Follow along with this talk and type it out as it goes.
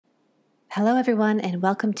Hello, everyone, and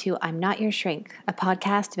welcome to I'm Not Your Shrink, a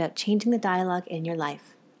podcast about changing the dialogue in your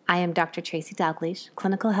life. I am Dr. Tracy Dalgleish,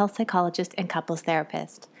 clinical health psychologist and couples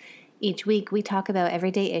therapist. Each week, we talk about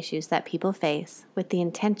everyday issues that people face with the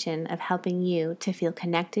intention of helping you to feel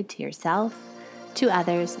connected to yourself, to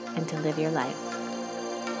others, and to live your life.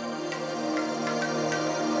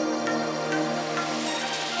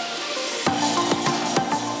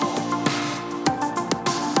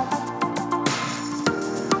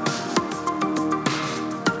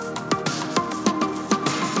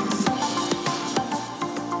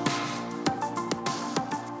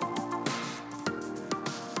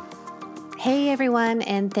 Hey everyone,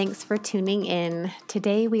 and thanks for tuning in.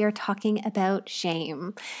 Today we are talking about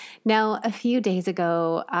shame. Now, a few days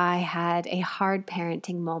ago, I had a hard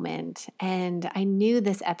parenting moment, and I knew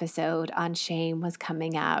this episode on shame was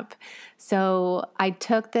coming up. So I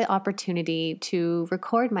took the opportunity to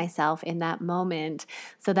record myself in that moment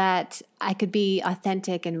so that I could be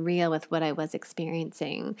authentic and real with what I was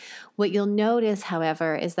experiencing. What you'll notice,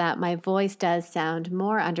 however, is that my voice does sound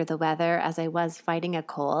more under the weather as I was fighting a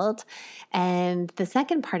cold. And the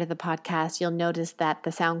second part of the podcast, you'll notice that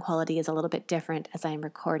the sound quality is a little bit different as I'm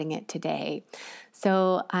recording it today.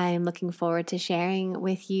 So I'm looking forward to sharing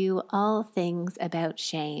with you all things about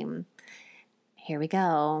shame. Here we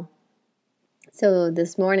go. So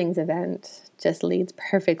this morning's event just leads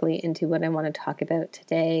perfectly into what I want to talk about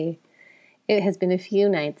today. It has been a few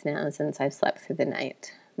nights now since I've slept through the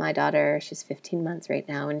night. My daughter, she's 15 months right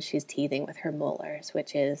now, and she's teething with her molars,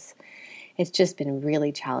 it's just been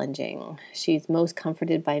really challenging. She's most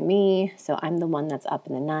comforted by me, so I'm the one that's up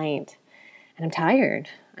in the night, and I'm tired.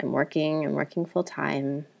 I'm working full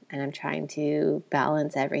time, and I'm trying to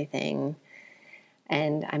balance everything,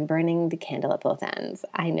 and I'm burning the candle at both ends.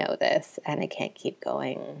 I know this, and I can't keep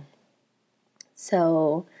going.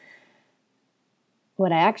 So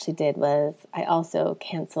what I actually did was I also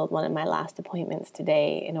canceled one of my last appointments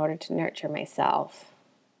today in order to nurture myself.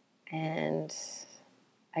 And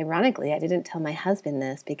ironically, I didn't tell my husband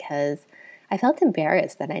this because I felt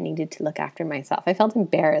embarrassed that I needed to look after myself. I felt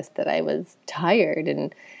embarrassed that I was tired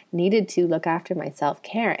and needed to look after my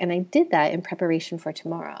self-care. And I did that in preparation for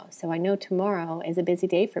tomorrow. So I know tomorrow is a busy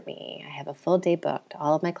day for me. I have a full day booked.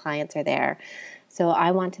 All of my clients are there. So I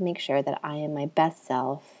want to make sure that I am my best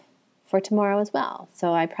self for tomorrow as well.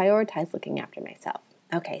 So I prioritize looking after myself.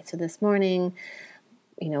 Okay, so this morning,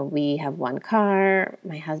 we have one car.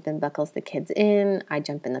 My husband buckles the kids in. I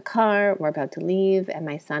jump in the car. We're about to leave, and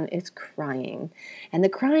my son is crying. And the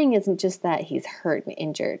crying isn't just that he's hurt and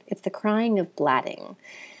injured. It's the crying of blatting,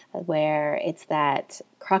 where it's that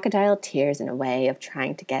crocodile tears in a way of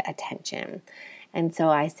trying to get attention. And so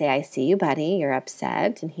I say, I see you, buddy. You're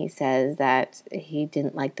upset. And he says that he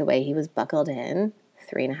didn't like the way he was buckled in.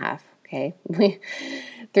 3.5. Okay.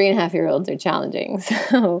 3.5-year-olds are challenging.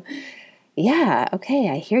 So yeah, okay,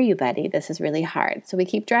 I hear you, buddy. This is really hard. So we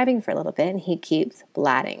keep driving for a little bit, and he keeps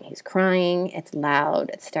blatting. He's crying. It's loud.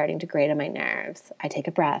 It's starting to grate on my nerves. I take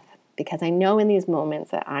a breath because I know in these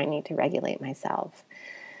moments that I need to regulate myself.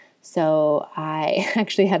 So I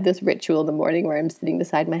actually have this ritual in the morning where I'm sitting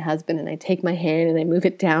beside my husband, and I take my hand and I move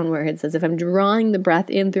it downwards as if I'm drawing the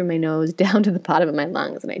breath in through my nose down to the bottom of my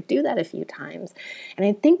lungs. And I do that a few times. And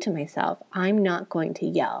I think to myself, I'm not going to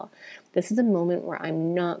yell. This is a moment where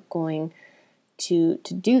I'm not going to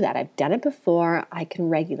do that. I've done it before. I can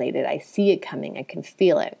regulate it. I see it coming. I can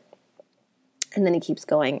feel it. And then he keeps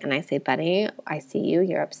going. And I say, buddy, I see you.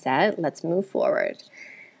 You're upset. Let's move forward.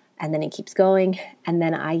 And then he keeps going, and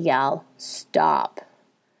then I yell, stop.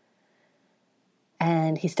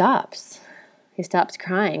 And he stops. He stops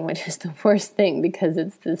crying, which is the worst thing because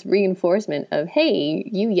it's this reinforcement of, hey,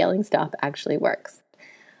 you yelling stop actually works.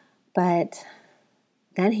 But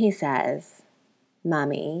then he says,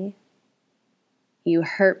 Mommy, you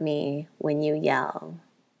hurt me when you yell.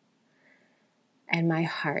 And my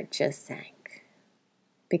heart just sank.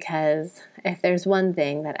 Because if there's one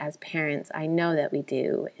thing that as parents I know that we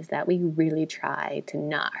do is that we really try to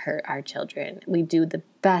not hurt our children. We do the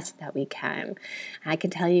best that we can. And I can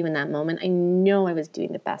tell you in that moment, I know I was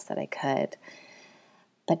doing the best that I could.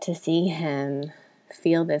 But to see him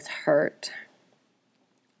feel this hurt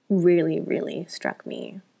really, really struck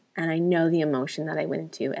me. And I know the emotion that I went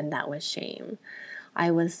into, and that was shame.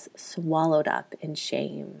 I was swallowed up in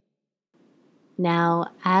shame.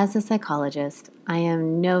 Now, as a psychologist, I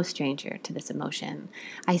am no stranger to this emotion.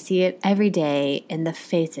 I see it every day in the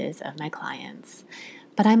faces of my clients.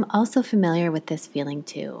 But I'm also familiar with this feeling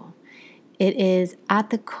too. It is at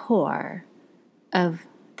the core of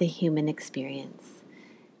the human experience.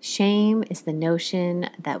 Shame is the notion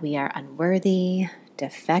that we are unworthy,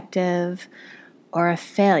 defective, or a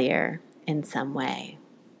failure in some way.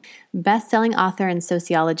 Best-selling author and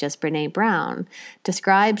sociologist Brené Brown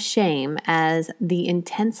describes shame as the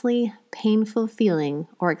intensely painful feeling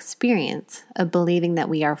or experience of believing that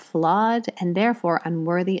we are flawed and therefore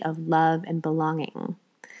unworthy of love and belonging.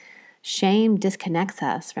 Shame disconnects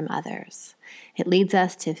us from others. It leads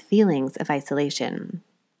us to feelings of isolation.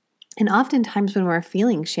 And oftentimes when we're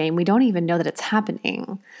feeling shame, we don't even know that it's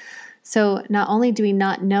happening. So not only do we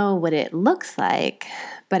not know what it looks like,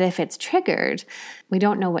 but if it's triggered, we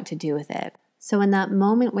don't know what to do with it. So in that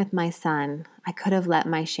moment with my son, I could have let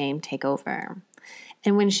my shame take over.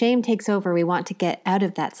 And when shame takes over, we want to get out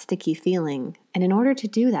of that sticky feeling. And in order to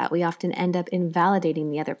do that, we often end up invalidating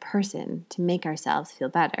the other person to make ourselves feel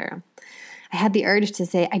better. I had the urge to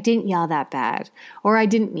say, I didn't yell that bad, or I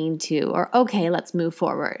didn't mean to, or okay, let's move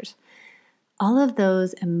forward. All of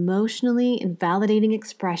those emotionally invalidating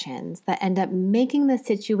expressions that end up making the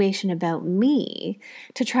situation about me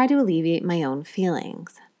to try to alleviate my own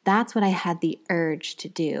feelings. That's what I had the urge to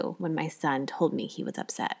do when my son told me he was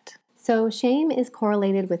upset. So shame is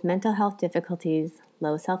correlated with mental health difficulties,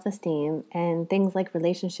 low self-esteem, and things like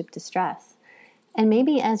relationship distress. And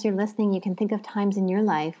maybe as you're listening, you can think of times in your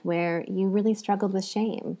life where you really struggled with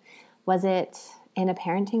shame. Was it in a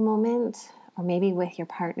parenting moment? Or maybe with your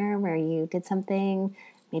partner where you did something,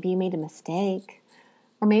 maybe you made a mistake.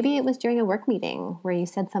 Or maybe it was during a work meeting where you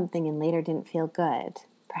said something and later didn't feel good.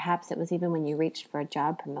 Perhaps it was even when you reached for a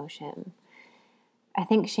job promotion. I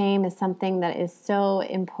think shame is something that is so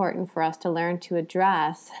important for us to learn to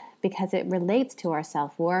address because it relates to our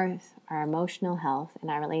self-worth, our emotional health,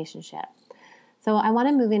 and our relationship. So I want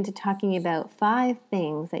to move into talking about 5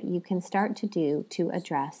 things that you can start to do to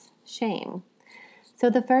address shame. So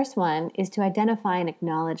the first one is to identify and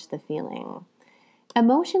acknowledge the feeling.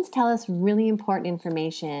 Emotions tell us really important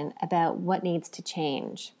information about what needs to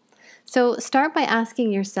change. So start by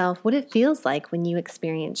asking yourself what it feels like when you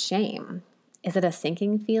experience shame. Is it a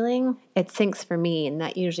sinking feeling? It sinks for me, and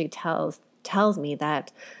that usually tells me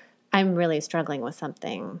that I'm really struggling with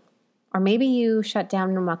something. Or maybe you shut down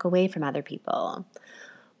and walk away from other people.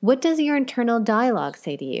 What does your internal dialogue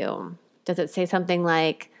say to you? Does it say something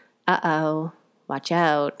like, uh-oh, watch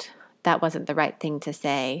out, that wasn't the right thing to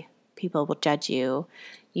say. People will judge you.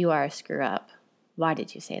 You are a screw up. Why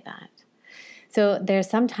did you say that? So there's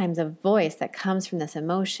sometimes a voice that comes from this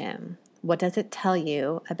emotion. What does it tell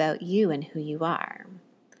you about you and who you are?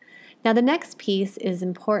 Now the next piece is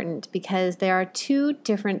important because there are 2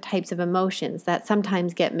 different types of emotions that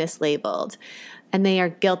sometimes get mislabeled, and they are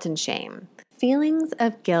guilt and shame. Feelings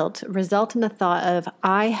of guilt result in the thought of,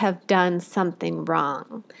 I have done something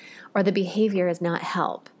wrong, or the behavior is not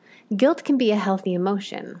help. Guilt can be a healthy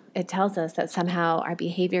emotion. It tells us that somehow our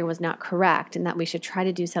behavior was not correct and that we should try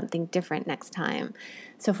to do something different next time.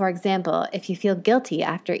 So for example, if you feel guilty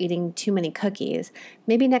after eating too many cookies,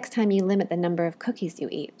 maybe next time you limit the number of cookies you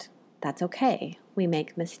eat. That's okay. We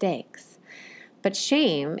make mistakes. But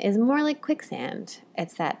shame is more like quicksand.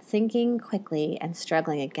 It's that sinking quickly and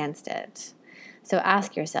struggling against it. So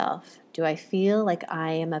ask yourself, do I feel like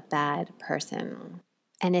I am a bad person?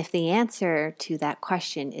 And if the answer to that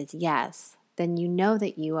question is yes, then you know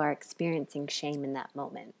that you are experiencing shame in that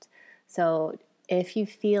moment. So if you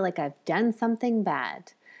feel like I've done something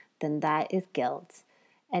bad, then that is guilt.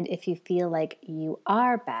 And if you feel like you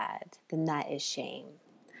are bad, then that is shame.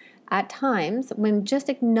 At times, when just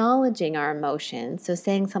acknowledging our emotions, so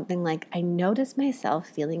saying something like, I notice myself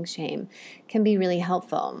feeling shame, can be really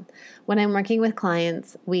helpful. When I'm working with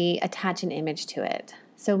clients, we attach an image to it.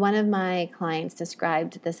 So one of my clients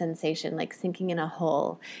described the sensation like sinking in a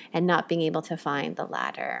hole and not being able to find the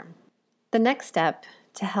ladder. The next step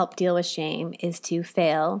to help deal with shame is to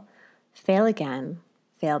fail again,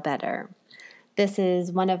 fail better. This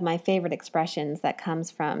is one of my favorite expressions that comes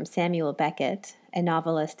from Samuel Beckett, a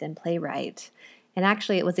novelist and playwright. And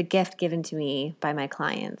actually, it was a gift given to me by my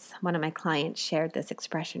clients. One of my clients shared this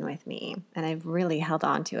expression with me, and I've really held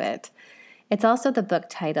on to it. It's also the book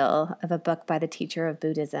title of a book by the teacher of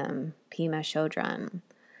Buddhism, Pema Chodron.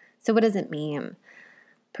 So what does it mean?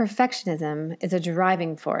 Perfectionism is a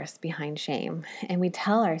driving force behind shame, and we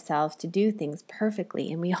tell ourselves to do things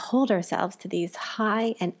perfectly, and we hold ourselves to these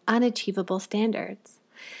high and unachievable standards.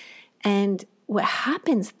 And what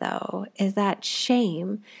happens, though, is that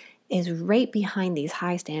shame is right behind these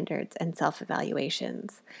high standards and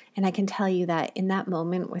self-evaluations. And I can tell you that in that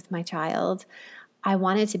moment with my child, I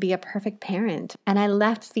wanted to be a perfect parent, and I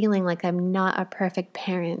left feeling like I'm not a perfect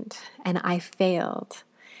parent, and I failed.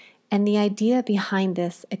 And the idea behind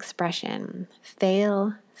this expression,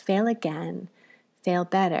 fail again, fail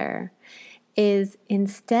better, is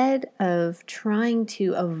instead of trying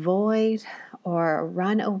to avoid or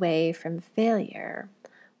run away from failure?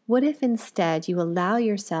 What if instead you allow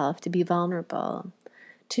yourself to be vulnerable,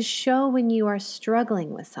 to show when you are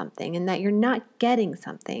struggling with something and that you're not getting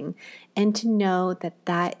something, and to know that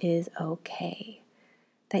that is okay,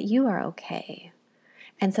 that you are okay?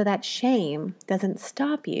 And so that shame doesn't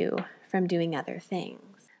stop you from doing other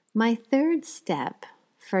things. My third step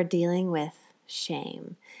for dealing with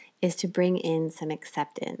shame is to bring in some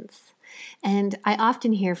acceptance. And I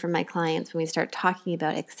often hear from my clients when we start talking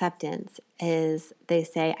about acceptance is they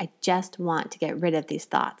say, I just want to get rid of these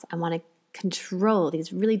thoughts. I want to control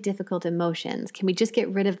these really difficult emotions. Can we just get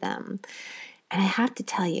rid of them? And I have to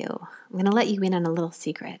tell you, I'm going to let you in on a little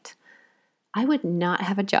secret. I would not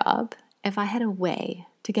have a job if I had a way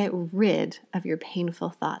to get rid of your painful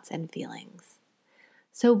thoughts and feelings.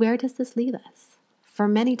 So where does this leave us? For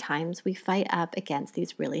many times, we fight up against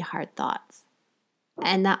these really hard thoughts,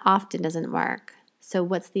 and that often doesn't work. So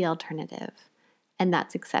what's the alternative? And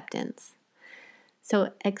that's acceptance.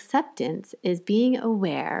 So acceptance is being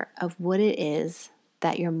aware of what it is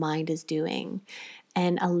that your mind is doing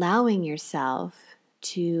and allowing yourself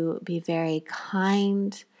to be very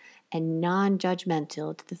kind and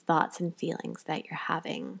non-judgmental to the thoughts and feelings that you're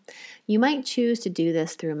having. You might choose to do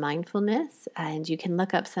this through mindfulness, and you can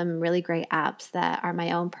look up some really great apps that are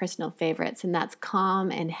my own personal favorites, and that's Calm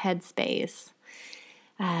and Headspace.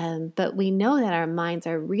 But we know that our minds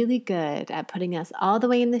are really good at putting us all the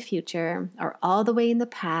way in the future or all the way in the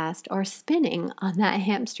past or spinning on that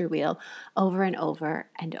hamster wheel over and over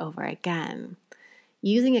and over again.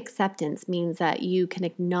 Using acceptance means that you can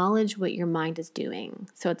acknowledge what your mind is doing.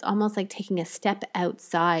 So it's almost like taking a step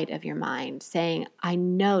outside of your mind, saying, I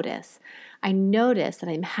notice that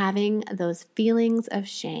I'm having those feelings of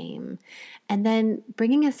shame. And then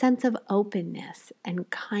bringing a sense of openness and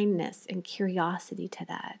kindness and curiosity to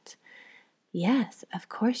that. Yes, of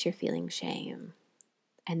course you're feeling shame.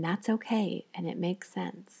 And that's okay, and it makes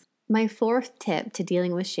sense. My fourth tip to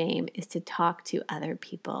dealing with shame is to talk to other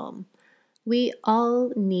people. We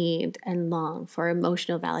all need and long for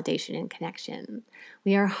emotional validation and connection.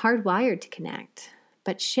 We are hardwired to connect,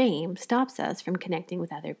 but shame stops us from connecting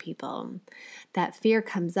with other people. That fear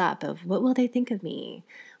comes up of, what will they think of me?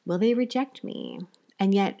 Will they reject me?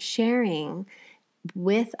 And yet sharing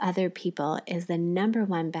with other people is the number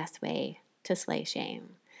one best way to slay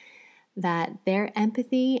shame. That their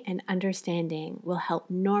empathy and understanding will help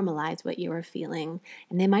normalize what you are feeling,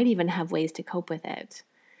 and they might even have ways to cope with it.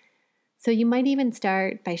 So you might even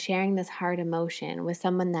start by sharing this hard emotion with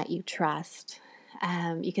someone that you trust.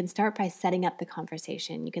 You can start by setting up the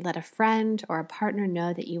conversation. You can let a friend or a partner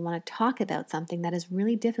know that you want to talk about something that is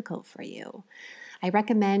really difficult for you. I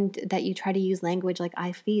recommend that you try to use language like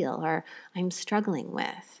I feel or I'm struggling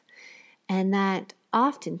with. And that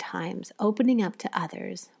oftentimes opening up to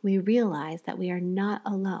others, we realize that we are not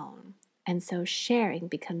alone. And so sharing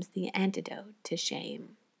becomes the antidote to shame.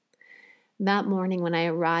 That morning when I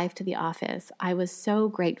arrived to the office, I was so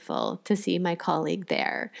grateful to see my colleague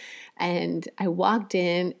there. And I walked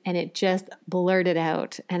in and it just blurted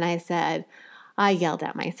out. And I said, I yelled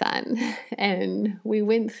at my son. And we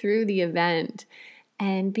went through the event,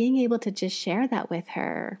 and being able to just share that with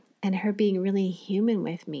her and her being really human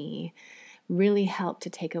with me really helped to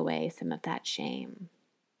take away some of that shame.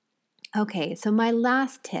 Okay, so my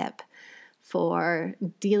last tip for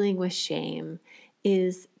dealing with shame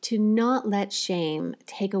is to not let shame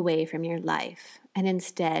take away from your life and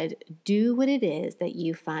instead do what it is that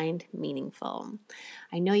you find meaningful.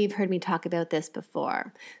 I know you've heard me talk about this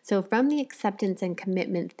before. So from the acceptance and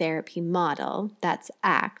commitment therapy model, that's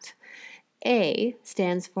ACT, A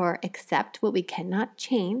stands for accept what we cannot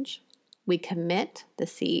change. We commit, the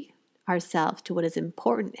C, ourselves to what is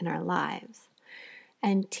important in our lives.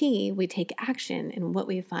 And T, we take action in what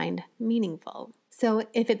we find meaningful. So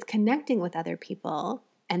if it's connecting with other people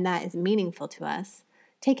and that is meaningful to us,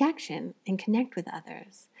 take action and connect with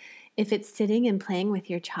others. If it's sitting and playing with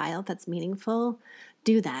your child that's meaningful,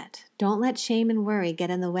 do that. Don't let shame and worry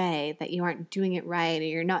get in the way that you aren't doing it right or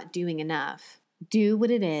you're not doing enough. Do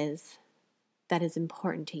what it is that is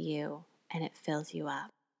important to you and it fills you up.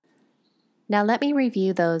 Now, let me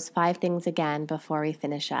review those 5 things again before we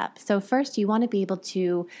finish up. So first, you want to be able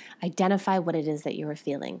to identify what it is that you are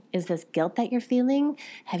feeling. Is this guilt that you're feeling?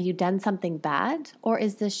 Have you done something bad? Or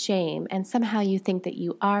is this shame and somehow you think that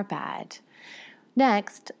you are bad?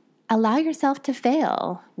 Next, allow yourself to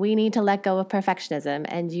fail. We need to let go of perfectionism,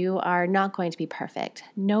 and you are not going to be perfect.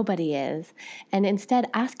 Nobody is. And instead,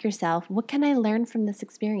 ask yourself, what can I learn from this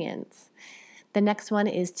experience? The next one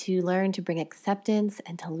is to learn to bring acceptance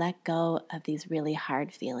and to let go of these really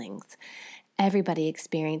hard feelings. Everybody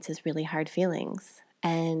experiences really hard feelings.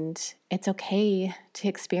 And it's okay to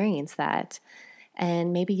experience that.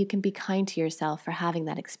 And maybe you can be kind to yourself for having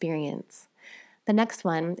that experience. The next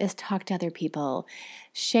one is talk to other people.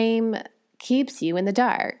 Shame keeps you in the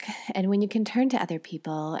dark. And when you can turn to other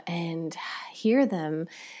people and hear them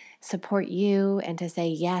support you and to say,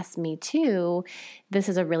 yes, me too, this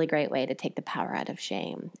is a really great way to take the power out of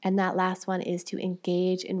shame. And that last one is to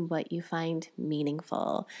engage in what you find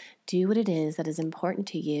meaningful. Do what it is that is important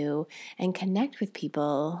to you and connect with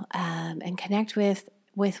people and connect with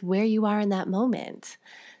where you are in that moment.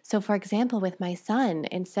 So for example, with my son,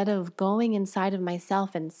 instead of going inside of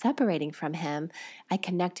myself and separating from him, I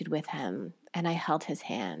connected with him and I held his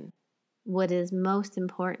hand. What is most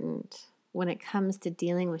important when it comes to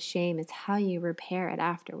dealing with shame is how you repair it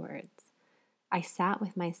afterwards. I sat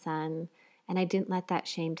with my son and I didn't let that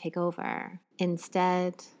shame take over.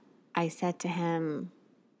 Instead, I said to him,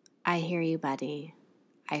 I hear you, buddy.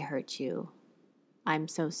 I hurt you. I'm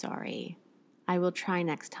so sorry. I will try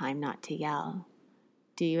next time not to yell.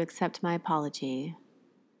 Do you accept my apology?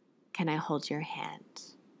 Can I hold your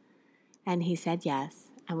hand? And he said yes,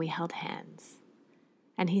 and we held hands.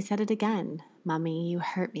 And he said it again, Mommy, you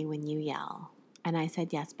hurt me when you yell. And I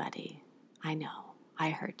said, yes, buddy, I know,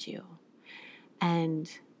 I hurt you. And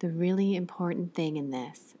the really important thing in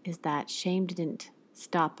this is that shame didn't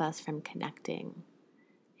stop us from connecting.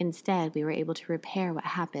 Instead, we were able to repair what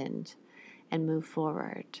happened and move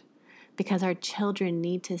forward. Because our children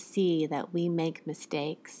need to see that we make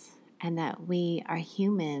mistakes and that we are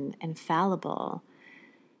human and fallible.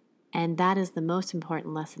 And that is the most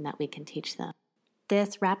important lesson that we can teach them.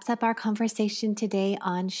 This wraps up our conversation today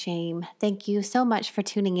on shame. Thank you so much for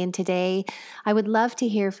tuning in today. I would love to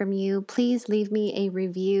hear from you. Please leave me a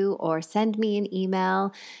review or send me an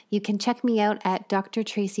email. You can check me out at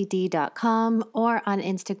drtracyd.com or on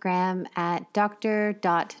Instagram at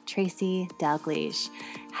dr.tracydalgleish.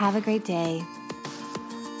 Have a great day.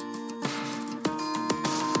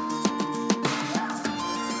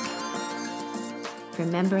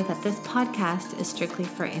 Remember that this podcast is strictly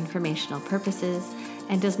for informational purposes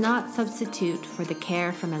and does not substitute for the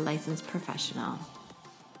care from a licensed professional.